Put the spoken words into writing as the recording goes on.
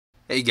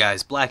Hey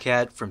guys, Black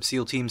Hat from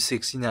SEAL Team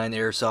 69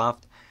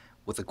 Airsoft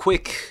with a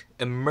quick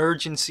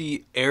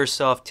emergency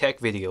airsoft-tech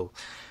video.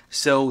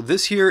 So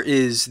this here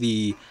is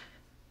the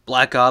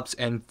Black Ops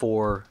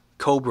M4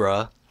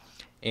 Cobra,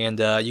 and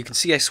you can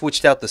see I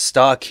switched out the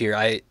stock here.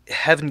 I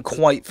haven't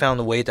quite found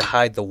a way to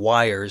hide the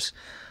wires,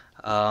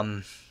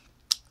 but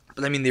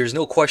I mean there's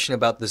no question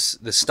about the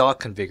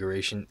stock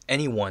configuration.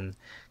 Anyone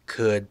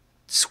could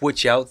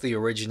switch out the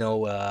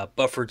original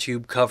buffer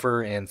tube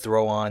cover and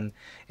throw on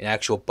an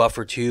actual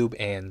buffer tube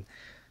and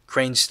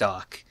crane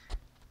stock.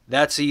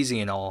 That's easy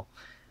and all,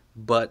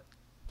 but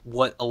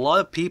what a lot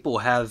of people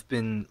have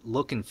been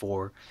looking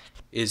for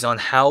is on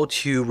how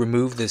to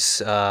remove this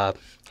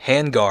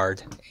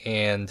handguard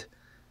and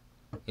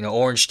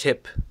orange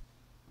tip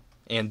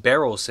and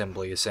barrel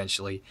assembly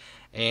essentially.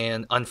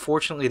 And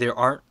unfortunately there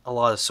aren't a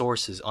lot of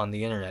sources on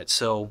the internet,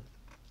 so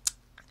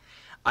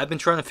I've been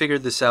trying to figure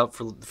this out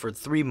for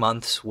 3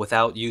 months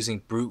without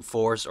using brute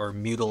force or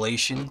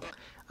mutilation.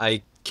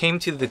 I came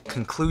to the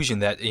conclusion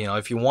that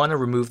if you want to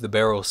remove the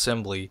barrel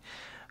assembly,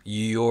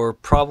 you're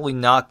probably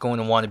not going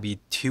to want to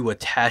be too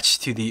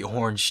attached to the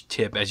orange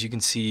tip. As you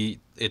can see,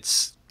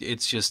 it's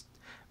just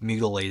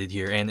mutilated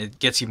here, and it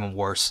gets even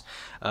worse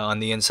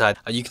on the inside.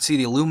 You can see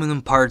the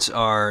aluminum parts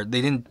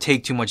they didn't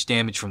take too much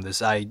damage from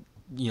this. I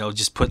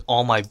just put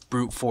all my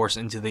brute force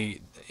into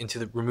the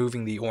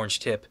removing the orange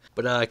tip.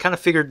 But I kind of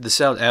figured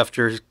this out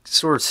after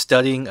sort of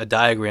studying a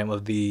diagram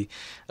of the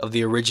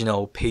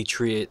original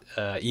Patriot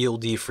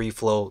ELD free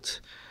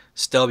float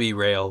stubby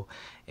rail,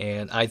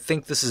 and I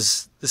think this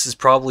is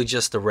probably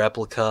just a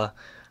replica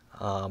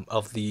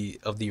of the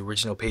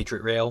original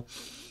Patriot rail.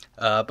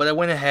 But I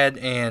went ahead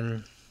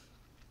and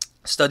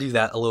studied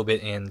that a little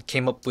bit and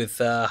came up with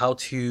how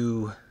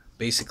to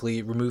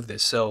basically remove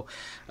this. So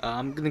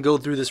I'm gonna go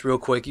through this real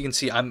quick. You can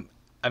see I'm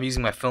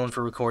using my phone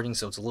for recording,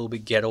 so it's a little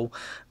bit ghetto,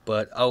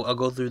 but I'll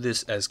go through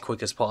this as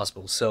quick as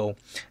possible. So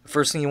the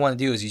first thing you want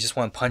to do is you just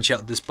want to punch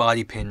out this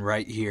body pin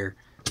right here.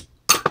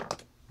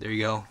 There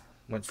you go,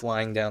 went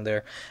flying down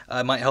there.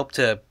 It might help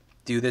to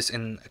do this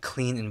in a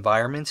clean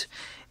environment,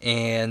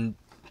 and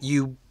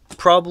you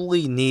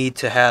probably need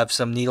to have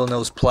some needle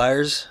nose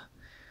pliers.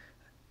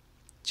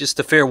 Just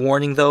a fair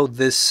warning though,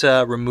 this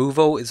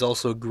removal is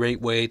also a great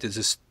way to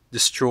just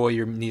destroy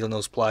your needle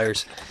nose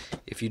pliers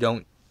if you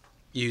don't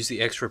use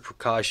the extra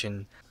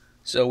precaution.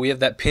 So we have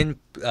that pin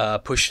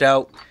pushed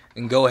out,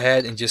 and go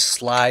ahead and just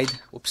slide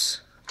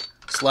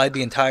the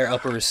entire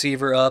upper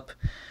receiver up.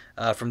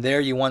 From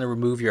there you want to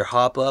remove your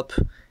hop up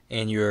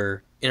and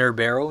your inner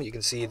barrel. You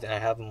can see that I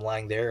have them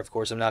lying there. Of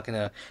course I'm not going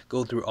to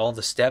go through all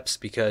the steps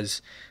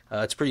because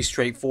it's pretty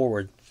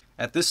straightforward.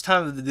 At this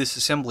time of the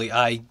disassembly,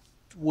 I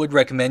would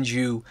recommend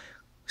you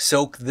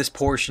soak this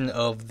portion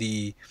of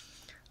the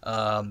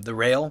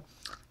rail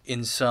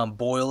in some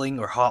boiling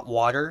or hot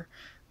water,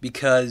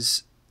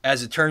 because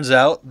as it turns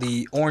out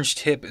the orange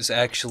tip is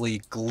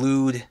actually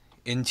glued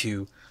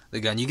into the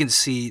gun. You can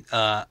see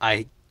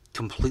I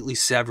completely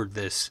severed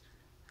this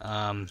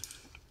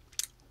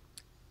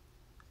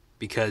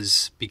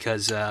because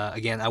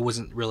again, I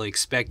wasn't really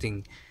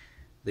expecting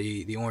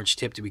the orange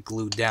tip to be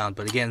glued down,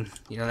 but again,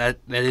 that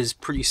is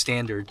pretty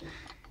standard,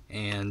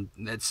 and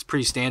that's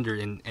pretty standard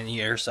in any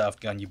airsoft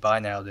gun you buy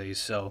nowadays,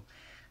 so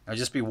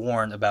just be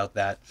warned about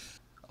that.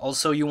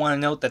 Also, you want to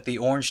note that the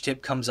orange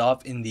tip comes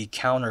off in the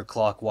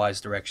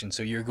counterclockwise direction,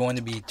 so you're going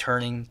to be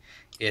turning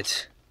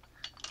it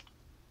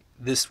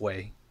this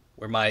way,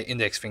 where my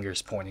index finger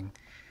is pointing.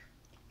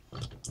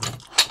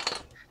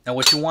 Now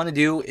what you want to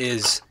do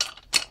is,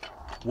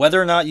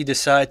 whether or not you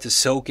decide to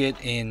soak it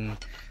in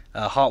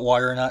hot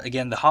water or not,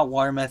 again, the hot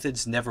water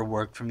methods never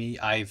worked for me.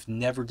 I've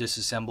never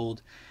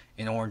disassembled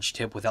an orange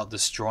tip without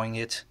destroying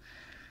it,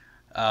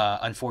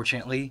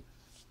 unfortunately.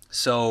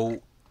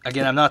 So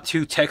again, I'm not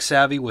too tech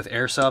savvy with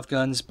airsoft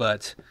guns,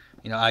 but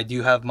I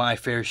do have my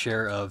fair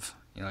share of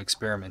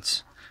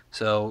experiments.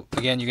 So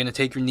again, you're going to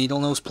take your needle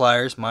nose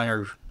pliers. Mine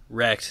are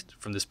wrecked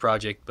from this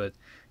project, but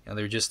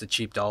they're just a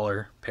cheap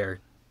dollar pair.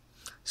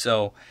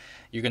 So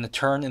you're going to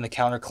turn in the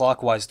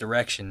counterclockwise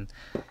direction.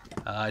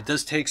 It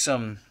does take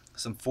some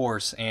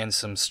force and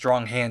some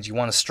strong hands. You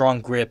want a strong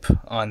grip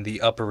on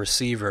the upper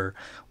receiver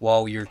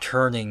while you're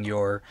turning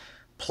your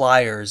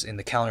pliers in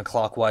the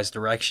counterclockwise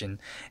direction,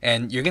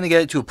 and you're going to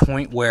get it to a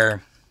point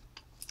where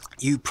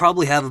you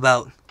probably have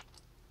about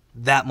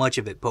that much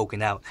of it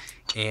poking out,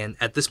 and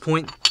at this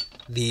point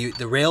the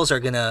rails are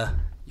you're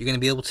gonna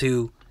be able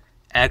to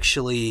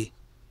actually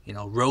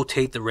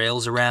rotate the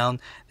rails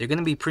around. They're going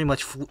to be pretty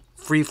much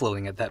free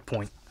floating at that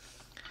point.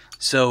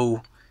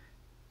 So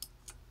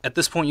at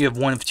this point you have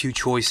one of two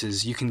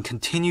choices. You can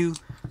continue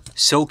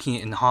soaking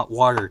it in hot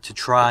water to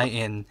try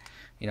and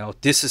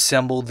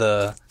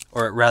disassemble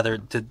or rather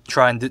to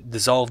try and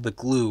dissolve the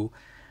glue,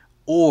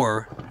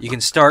 or you can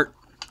start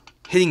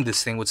hitting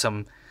this thing with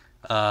some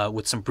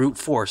brute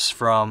force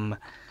from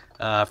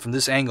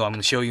this angle I'm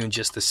going to show you in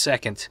just a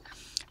second,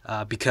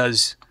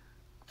 because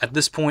at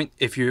this point,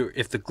 if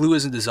the glue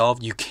isn't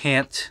dissolved, you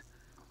can't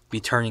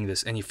be turning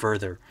this any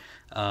further.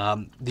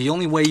 The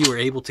only way you were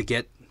able to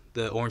get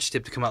the orange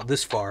tip to come out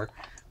this far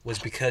was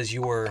because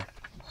you were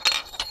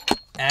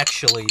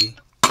actually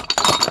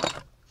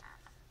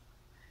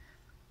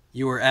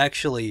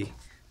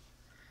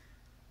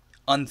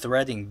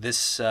unthreading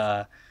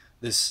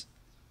this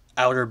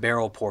outer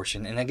barrel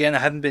portion. And again, I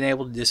haven't been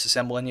able to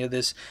disassemble any of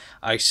this.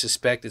 I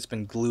suspect it's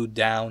been glued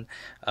down,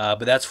 but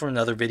that's for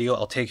another video.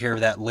 I'll take care of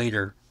that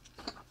later.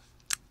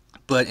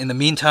 But in the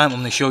meantime, I'm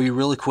going to show you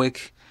really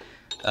quick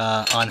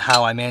on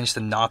how I managed to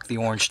knock the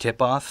orange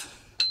tip off.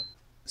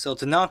 So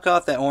to knock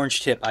off that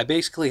orange tip, I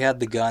basically had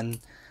the gun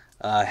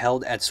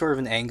held at sort of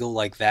an angle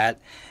like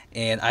that,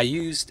 and I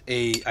used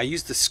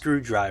the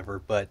screwdriver.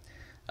 But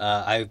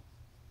I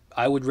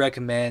would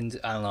recommend,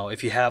 I don't know,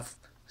 if you have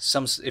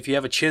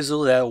a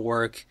chisel, that'll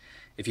work.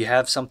 If you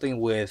have something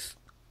with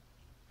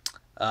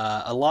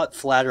a lot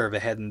flatter of a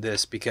head than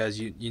this, because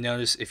you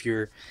notice if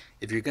you're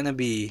gonna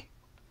be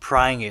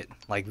prying it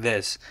like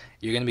this,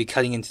 you're gonna be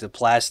cutting into the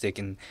plastic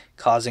and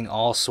causing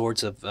all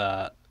sorts of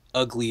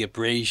ugly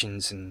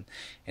abrasions and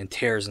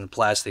tears in the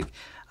plastic,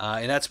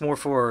 and that's more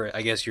for,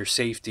 I guess, your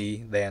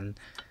safety than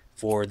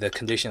for the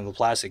condition of the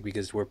plastic,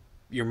 because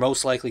you're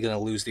most likely going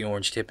to lose the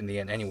orange tip in the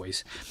end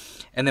anyways.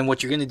 And then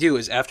what you're going to do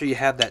is, after you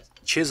have that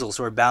chisel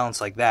sort of balanced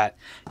like that,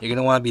 you're going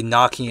to want to be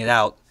knocking it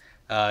out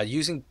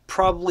using,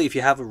 probably if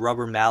you have a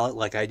rubber mallet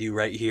like I do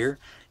right here,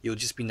 you'll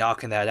just be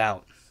knocking that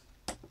out.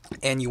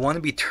 And you want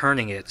to be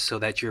turning it so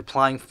that you're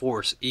applying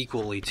force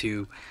equally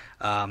to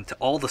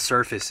all the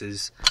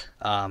surfaces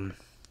on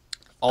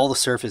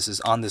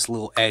this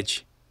little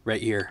edge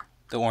right here,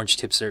 the orange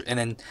tip surface. And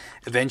then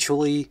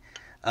eventually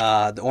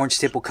the orange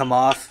tip will come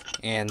off,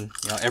 and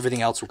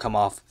everything else will come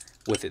off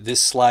with it.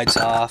 This slides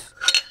off,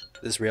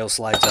 this rail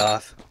slides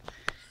off,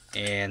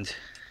 and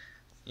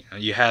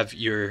you have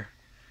your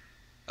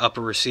upper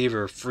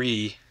receiver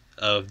free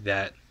of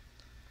that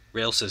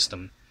rail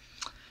system.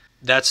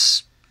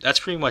 That's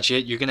pretty much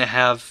it. You're gonna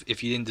have,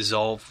 if you didn't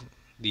dissolve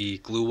the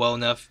glue well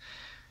enough,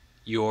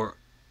 your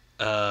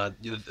the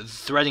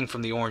threading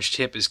from the orange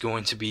tip is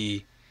going to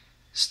be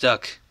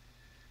stuck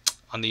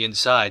on the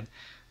inside.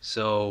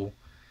 So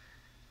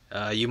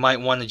you might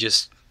want to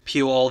just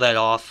peel all that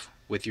off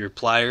with your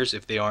pliers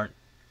if they aren't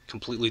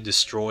completely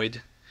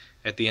destroyed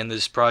at the end of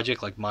this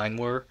project like mine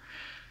were.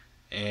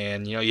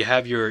 And you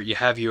have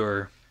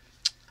your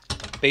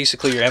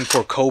basically your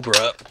M4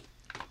 Cobra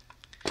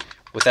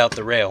without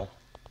the rail.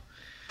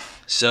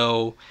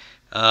 So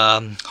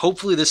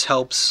hopefully this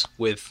helps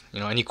with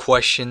any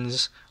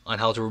questions on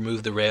how to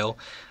remove the rail.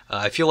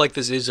 I feel like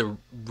this is a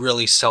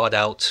really sought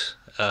out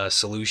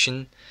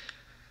solution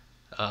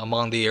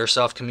among the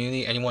airsoft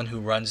community. Anyone who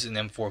runs an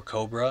M4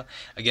 Cobra.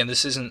 Again,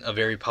 this isn't a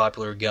very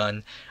popular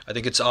gun. I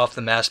think it's off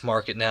the mass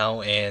market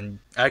now, and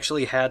I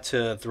actually had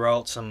to throw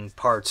out some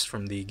parts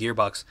from the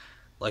gearbox,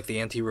 like the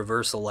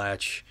anti-reversal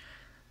latch,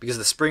 because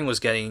the spring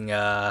was getting,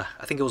 I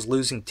think it was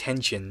losing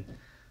tension.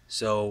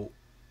 So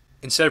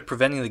instead of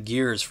preventing the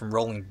gears from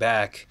rolling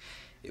back,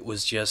 it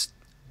was just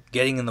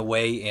getting in the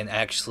way and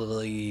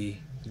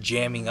actually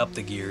jamming up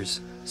the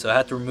gears. So I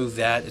had to remove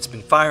that. It's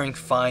been firing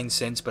fine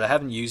since, but I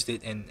haven't used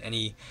it in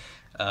any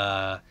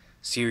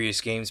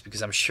serious games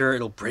because I'm sure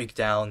it'll break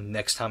down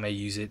next time I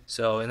use it.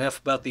 So enough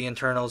about the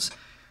internals.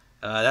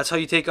 That's how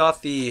you take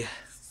off the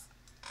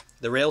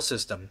rail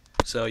system.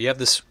 So you have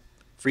this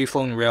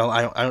free-flowing rail.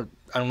 I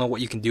don't know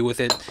what you can do with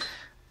it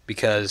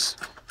because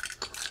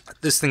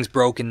this thing's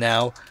broken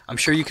now. I'm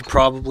sure you could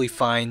probably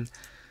find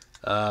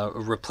a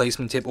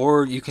replacement tip,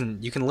 or you can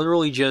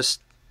literally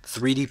just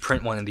 3D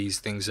print one of these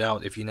things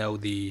out if you know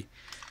the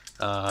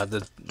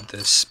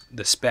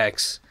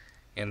specs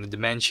and the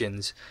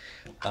dimensions,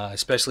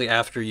 especially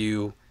after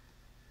you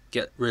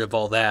get rid of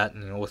all that,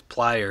 with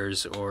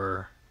pliers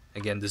or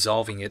again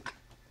dissolving it.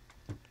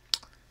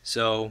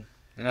 So,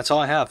 and that's all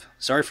I have.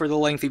 Sorry for the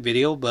lengthy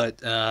video,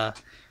 but I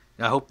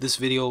hope this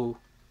video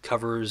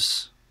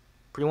covers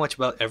pretty much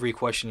about every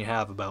question you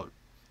have about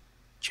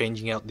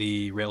changing out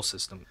the rail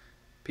system.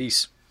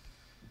 Peace.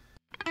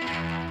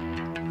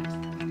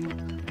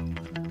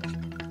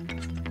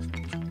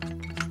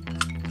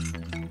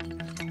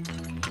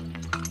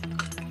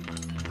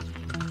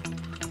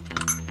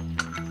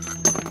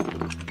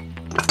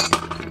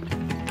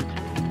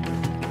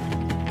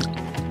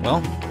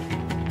 Well,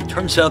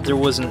 turns out there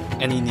wasn't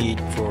any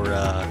need for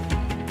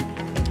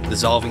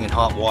dissolving in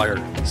hot water.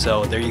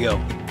 So there you go.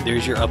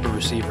 There's your upper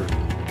receiver,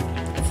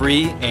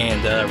 free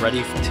and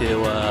ready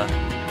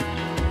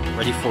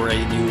for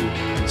a new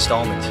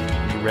installment,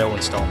 a new rail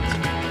installment.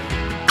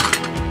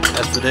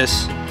 As for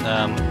this,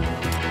 I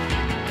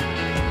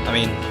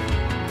mean,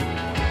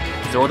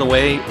 throw it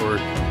away or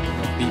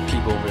beat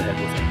people over the head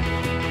with it.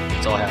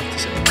 That's all I have to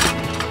say.